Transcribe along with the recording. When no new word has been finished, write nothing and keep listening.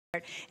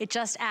it. It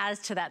just adds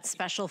to that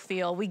special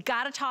feel. We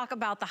gotta talk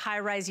about the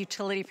HighRise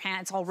Utility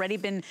Pant. It's already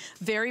been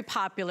very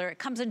popular. It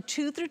comes in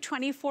 2 through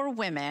 24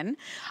 women.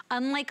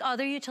 Unlike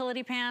other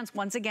utility pants,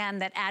 once again,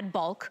 that add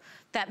bulk,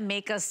 that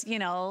make us, you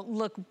know,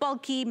 look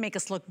bulky, make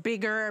us look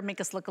bigger, make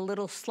us look a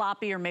little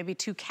sloppy or maybe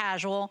too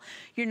casual.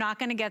 You're not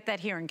gonna get that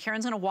here. And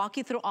Karen's gonna walk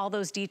you through all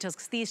those details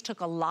because these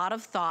took a lot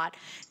of thought.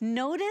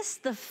 Notice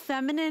the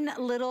feminine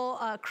little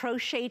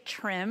crochet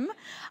trim.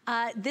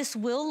 This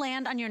will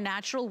land on your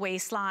natural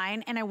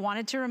waistline. And I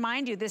wanted to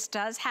remind you, this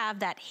does have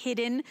that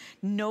hidden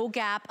no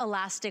gap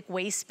elastic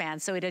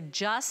waistband. So it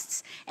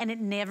adjusts and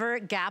it never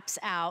gaps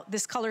out.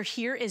 This color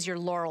here is your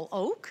Laurel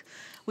Oak.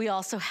 We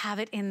also have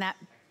it in that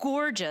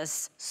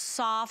gorgeous,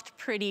 soft,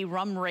 pretty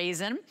rum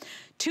raisin.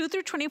 2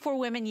 through 24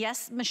 women,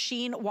 yes,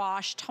 machine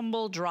wash,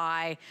 tumble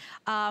dry.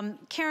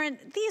 Karen,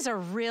 these are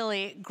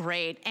really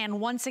great. And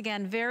once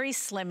again, very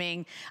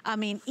slimming. I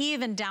mean,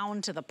 even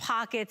down to the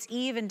pockets,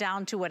 even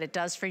down to what it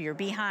does for your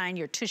behind,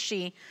 your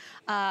tushy.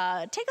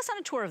 Take us on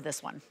a tour of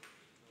this one.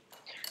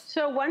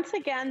 So once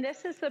again,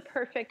 this is the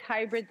perfect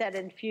hybrid that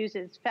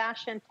infuses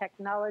fashion,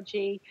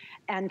 technology,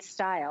 and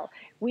style.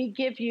 We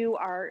give you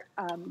our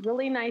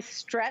really nice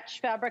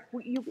stretch fabric.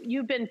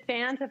 You've been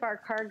fans of our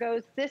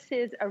cargos. This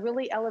is a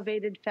really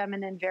elevated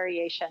feminine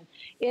variation.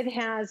 It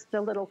has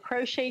the little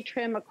crochet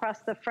trim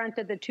across the front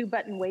of the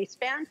 2-button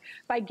waistband.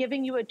 By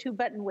giving you a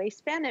 2-button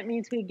waistband, it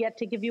means we get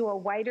to give you a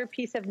wider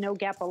piece of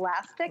no-gap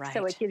elastic,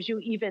 so it gives you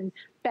even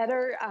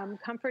better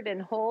comfort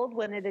and hold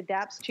when it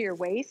adapts to your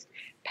waist.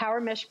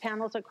 Power mesh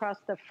panels across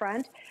the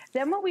front.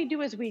 Then what we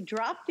do is we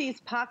drop these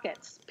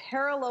pockets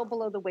parallel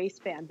below the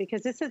waistband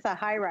because this is a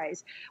high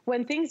rise.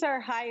 When things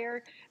are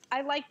higher,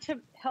 I like to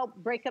help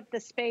break up the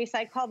space.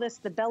 I call this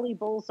the belly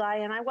bullseye,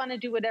 and I want to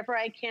do whatever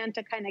I can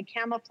to kind of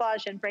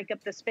camouflage and break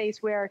up the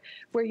space where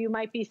you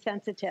might be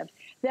sensitive.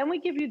 Then we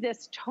give you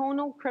this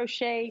tonal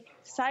crochet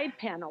side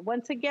panel.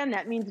 Once again,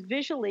 that means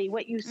visually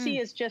what you see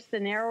is just the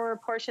narrower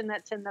portion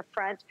that's in the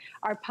front.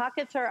 Our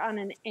pockets are on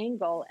an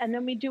angle, and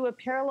then we do a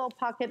parallel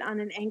pocket on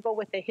an angle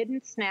with a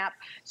hidden snap,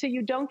 so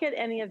you don't get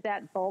any of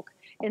that bulk.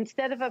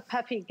 Instead of a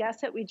puffy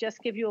gusset, we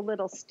just give you a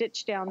little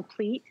stitch down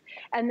pleat.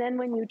 And then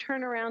when you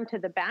turn around to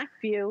the back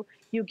view,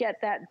 you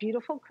get that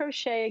beautiful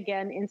crochet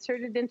again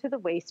inserted into the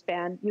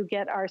waistband. You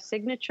get our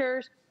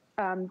signature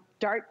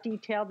dart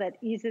detail that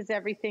eases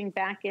everything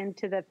back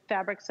into the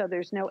fabric so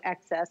there's no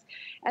excess.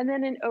 And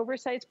then an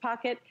oversized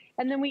pocket.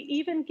 And then we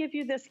even give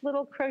you this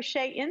little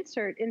crochet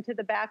insert into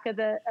the back of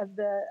the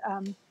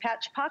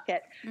patch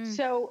pocket.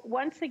 So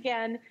once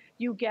again,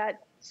 you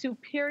get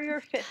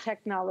superior fit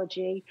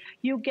technology.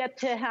 You get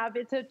to have,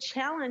 it's a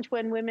challenge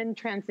when women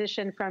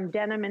transition from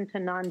denim into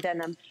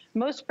non-denim.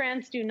 Most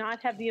brands do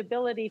not have the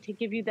ability to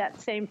give you that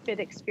same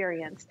fit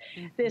experience.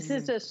 This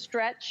is a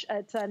stretch,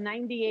 it's a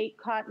 98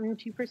 cotton,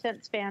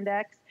 2%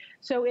 spandex.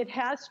 So it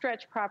has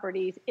stretch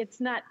properties. It's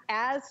not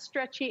as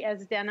stretchy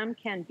as denim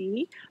can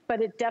be,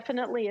 but it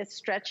definitely is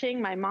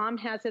stretching. My mom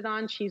has it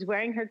on. She's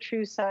wearing her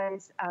true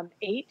size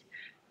 8.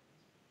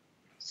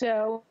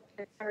 So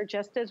or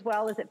just as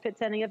well as it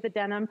fits any of the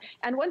denim.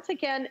 And once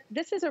again,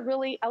 this is a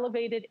really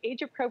elevated,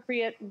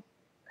 age-appropriate,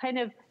 kind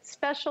of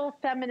special,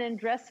 feminine,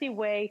 dressy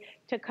way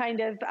to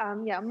kind of,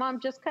 Mom,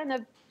 just kind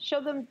of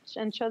show them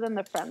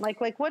the front.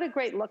 Like what a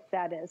great look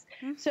that is.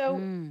 So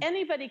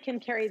anybody can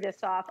carry this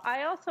off.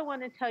 I also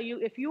want to tell you,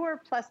 if you are a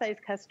plus-size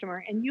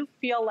customer and you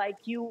feel like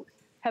you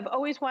have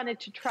always wanted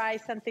to try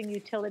something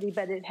utility,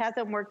 but it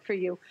hasn't worked for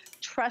you,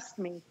 trust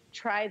me,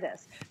 try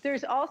this.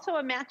 There's also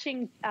a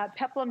matching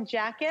peplum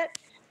jacket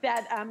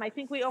that I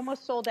think we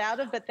almost sold out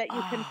of, but that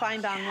you can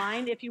find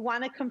online. If you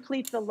want to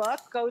complete the look,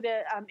 go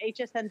to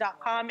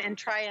hsn.com and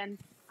try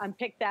and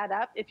pick that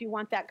up if you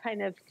want that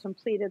kind of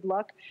completed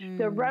look.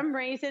 The rum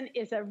raisin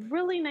is a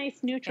really nice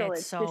neutral.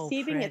 It's so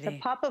deceiving. Pretty. It's a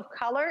pop of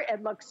color.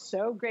 It looks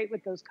so great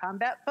with those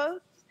combat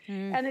boats.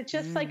 And it's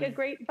just like a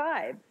great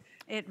vibe.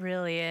 It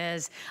really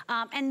is.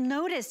 And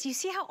notice, you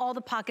see how all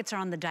the pockets are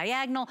on the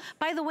diagonal?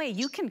 By the way,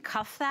 you can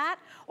cuff that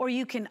or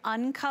you can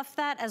uncuff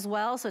that as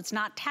well, so it's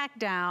not tacked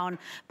down.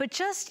 But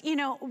just, you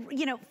know,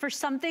 for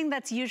something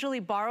that's usually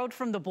borrowed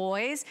from the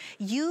boys,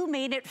 you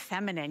made it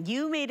feminine.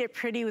 You made it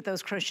pretty with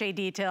those crochet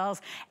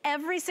details.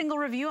 Every single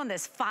review on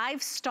this,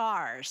 5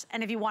 stars.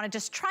 And if you want to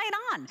just try it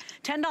on,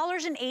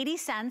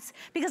 $10.80,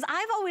 because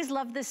I've always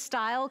loved this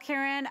style,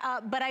 Karen,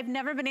 but I've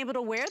never been able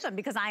to wear them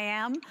because I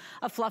am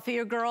a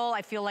fluffier girl.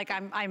 I feel like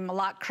I'm a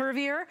lot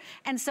curvier.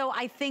 And so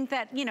I think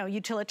that, you know,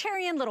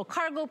 utilitarian little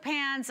cargo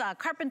pants,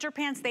 carpenter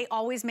pants, they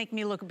always make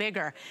me look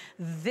bigger.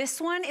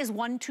 This one is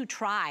one to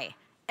try.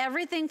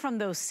 Everything from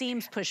those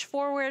seams push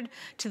forward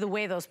to the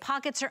way those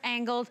pockets are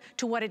angled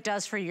to what it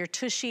does for your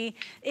tushy.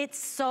 It's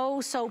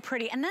so, so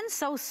pretty. And then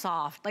so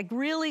soft, like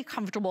really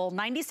comfortable,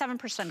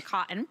 97%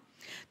 cotton.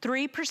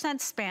 3%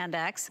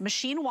 spandex,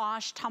 machine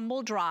wash,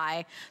 tumble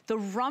dry. The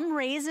rum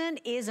raisin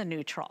is a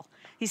neutral.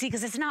 You see,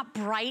 because it's not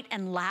bright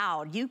and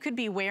loud. You could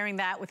be wearing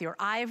that with your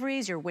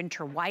ivories, your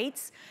winter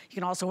whites. You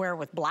can also wear it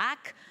with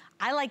black.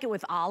 I like it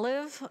with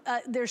olive.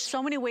 There's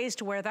so many ways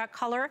to wear that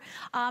color.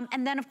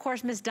 And then of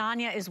course, Miss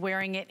Danya is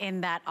wearing it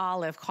in that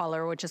olive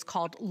color, which is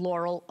called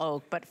Laurel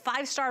Oak. But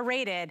 5-star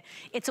rated,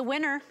 it's a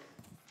winner.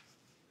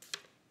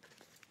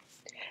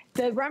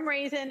 The rum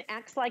raisin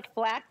acts like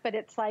black, but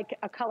it's like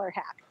a color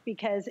hack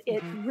because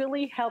it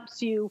really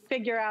helps you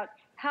figure out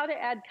how to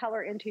add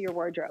color into your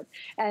wardrobe.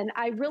 And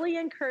I really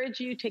encourage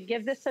you to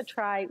give this a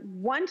try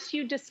once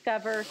you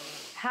discover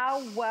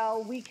how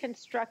well we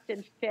construct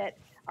and fit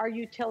our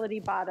utility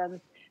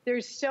bottoms.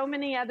 There's so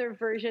many other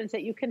versions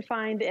that you can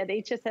find at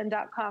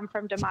hsn.com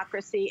from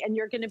Democracy, and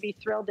you're going to be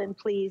thrilled and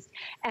pleased.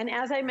 And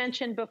as I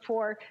mentioned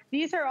before,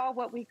 these are all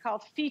what we call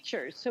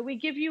features. So we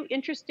give you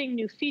interesting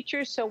new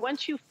features. So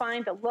once you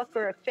find a look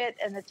or a fit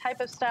and the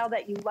type of style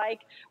that you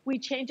like, we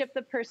change up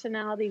the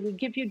personality. We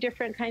give you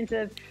different kinds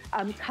of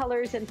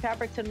colors and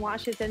fabrics and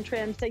washes and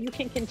trims so you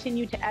can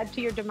continue to add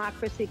to your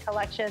Democracy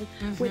collection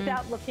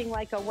without looking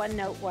like a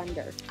one-note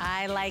wonder.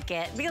 I like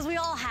it because we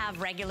all have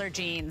regular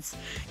jeans.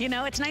 You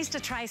know, it's nice to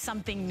try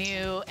something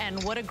new,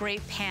 and what a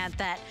great pant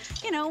that,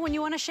 you know, when you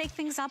want to shake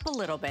things up a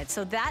little bit.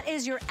 So that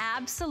is your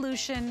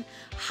Absolution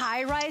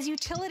high-rise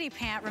utility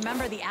pant.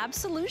 Remember, the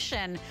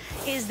Absolution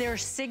is their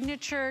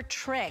signature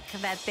trick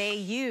that they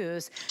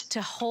use to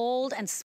hold and